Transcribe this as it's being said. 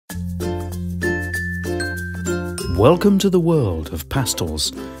Welcome to the World of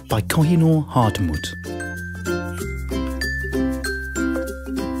Pastels by KOH-I-NOOR HARDTMUTH.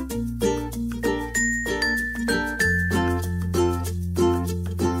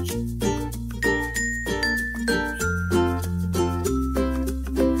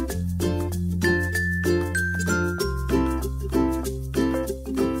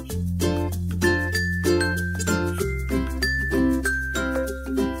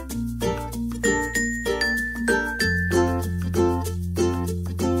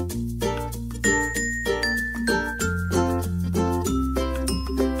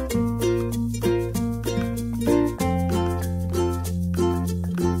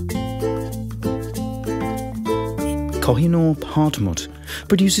 KOH-I-NOOR HARDTMUTH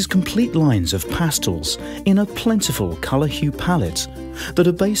produces complete lines of pastels in a plentiful colour hue palette that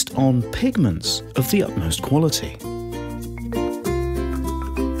are based on pigments of the utmost quality.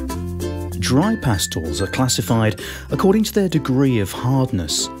 Dry pastels are classified according to their degree of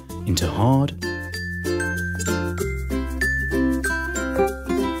hardness into hard,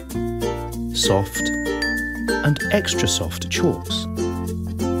 soft, and extra soft chalks.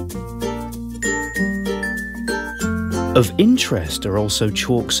 Of interest are also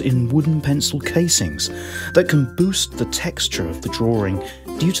chalks in wooden pencil casings that can boost the texture of the drawing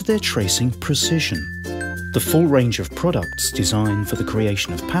due to their tracing precision. The full range of products designed for the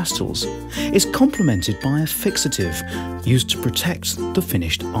creation of pastels is complemented by a fixative used to protect the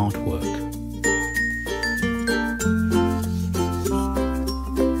finished artwork.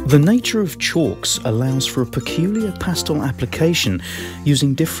 The nature of chalks allows for a peculiar pastel application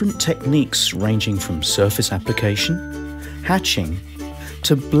using different techniques ranging from surface application, hatching,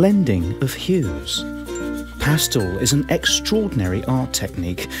 to blending of hues. Pastel is an extraordinary art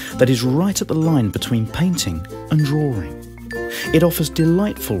technique that is right at the line between painting and drawing. It offers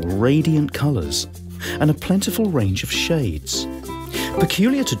delightful, radiant colours and a plentiful range of shades.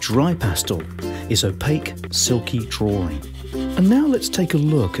 Peculiar to dry pastel is opaque, silky drawing. And now let's take a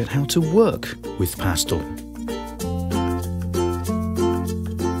look at how to work with pastel.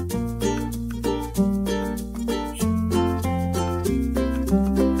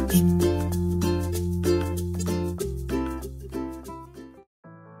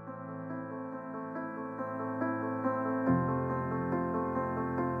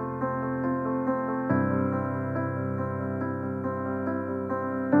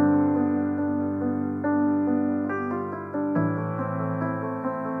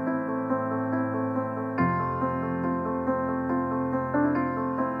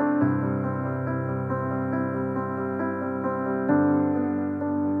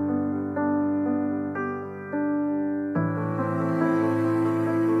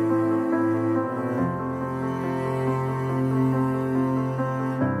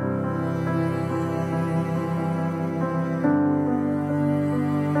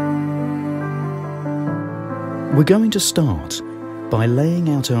 We're going to start by laying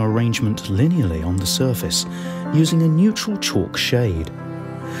out our arrangement linearly on the surface using a neutral chalk shade,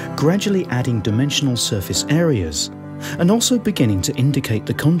 gradually adding dimensional surface areas and also beginning to indicate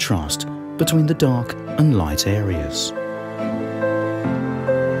the contrast between the dark and light areas.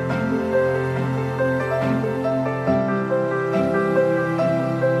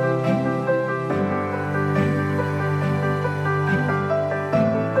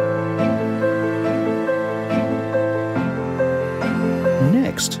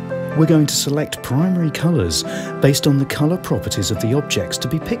 Next, we're going to select primary colours based on the colour properties of the objects to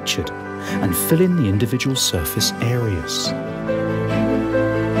be pictured and fill in the individual surface areas.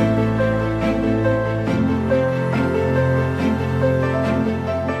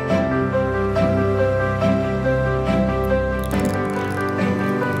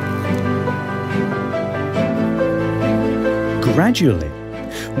 Gradually,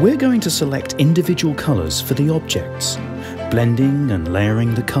 we're going to select individual colours for the objects, blending and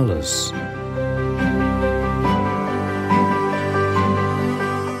layering the colours.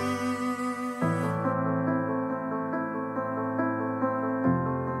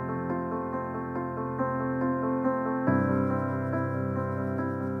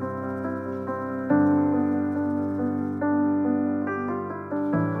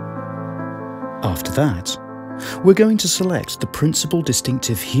 After that, we're going to select the principal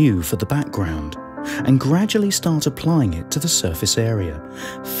distinctive hue for the background and gradually start applying it to the surface area,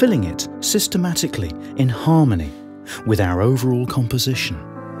 filling it systematically in harmony with our overall composition.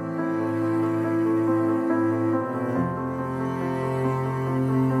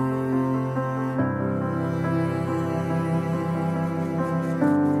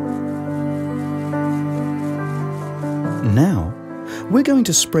 Now, We're going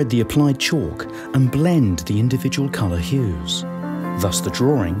to spread the applied chalk and blend the individual colour hues. Thus the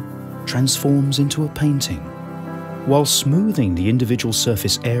drawing transforms into a painting. While smoothing the individual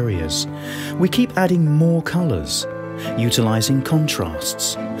surface areas, we keep adding more colours, utilising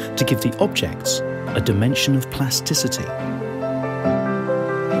contrasts to give the objects a dimension of plasticity.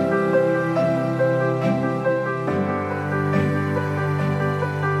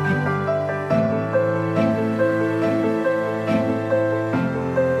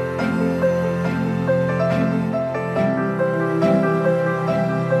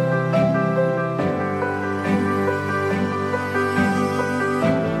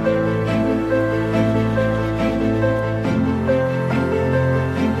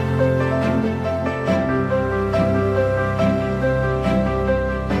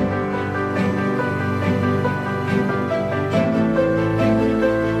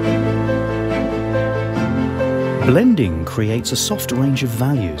 Blending creates a soft range of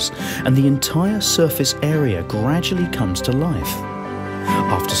values, and the entire surface area gradually comes to life.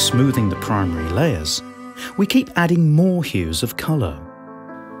 After smoothing the primary layers, we keep adding more hues of colour.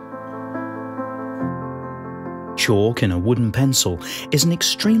 Chalk in a wooden pencil is an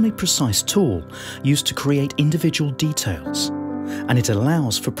extremely precise tool used to create individual details, and it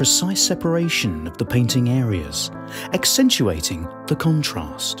allows for precise separation of the painting areas, accentuating the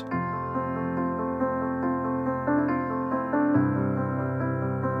contrast.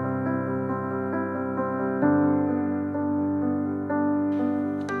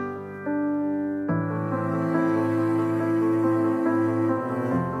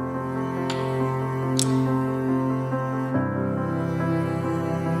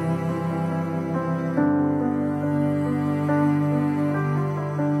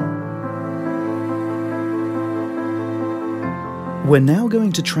 We're now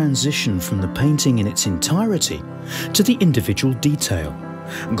going to transition from the painting in its entirety to the individual detail,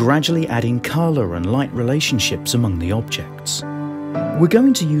 gradually adding colour and light relationships among the objects. We're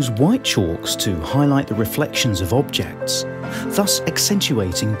going to use white chalks to highlight the reflections of objects, thus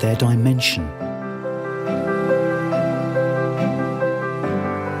accentuating their dimension.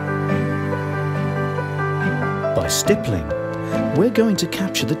 By stippling, we're going to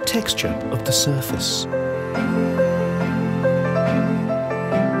capture the texture of the surface.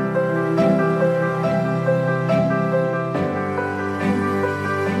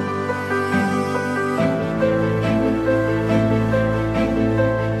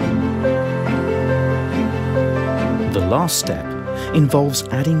 The last step involves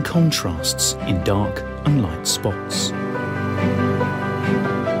adding contrasts in dark and light spots.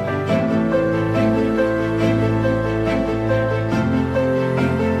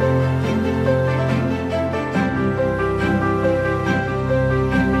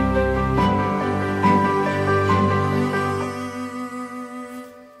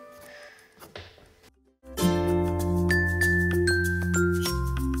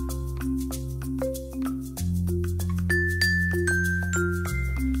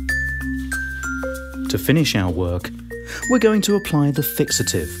 To finish our work, we're going to apply the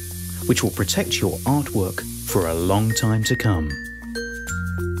fixative, which will protect your artwork for a long time to come.